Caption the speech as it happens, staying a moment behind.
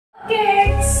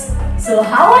Kids, so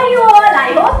how are you all?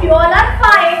 I hope you all are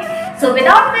fine. So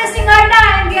without wasting our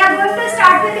time, we are going to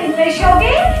start with English,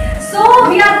 okay? So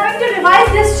we are going to revise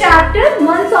this chapter,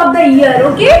 months of the year,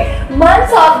 okay?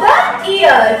 Months of the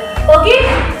year, okay?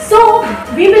 So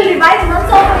we will revise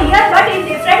months of the year but in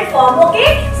different form, okay?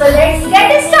 So let's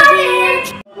get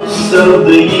started. Months of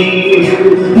the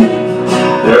year,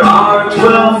 there are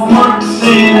 12 months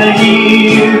in a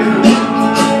year.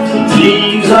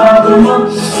 These are the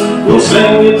months, we'll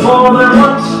sing it more than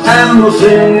once, and we'll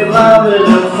sing it loud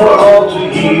enough for all to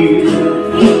hear.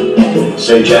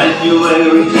 Say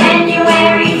January,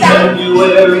 January,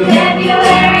 February,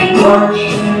 February, March,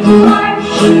 March,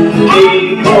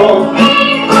 April,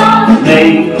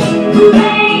 May,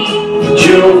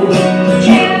 June,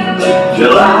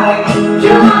 July,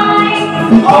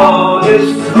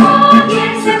 August,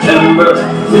 September,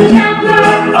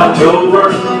 October,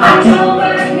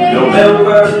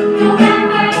 November,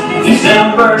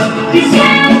 December.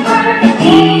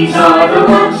 These are the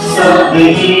months of the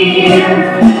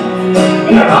year.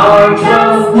 There are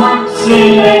 12 months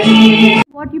in a year.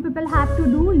 What you people have to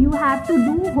do, you have to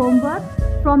do homework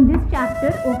from this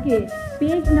chapter, okay?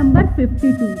 Page number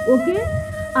 52, okay?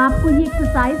 आपको ये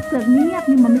exercise करनी है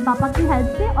अपनी mummy papa की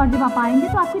help से, और जब आप आएंगे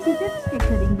तो आपके टीचर्स चेक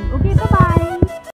करेंगे, ओके? Bye bye.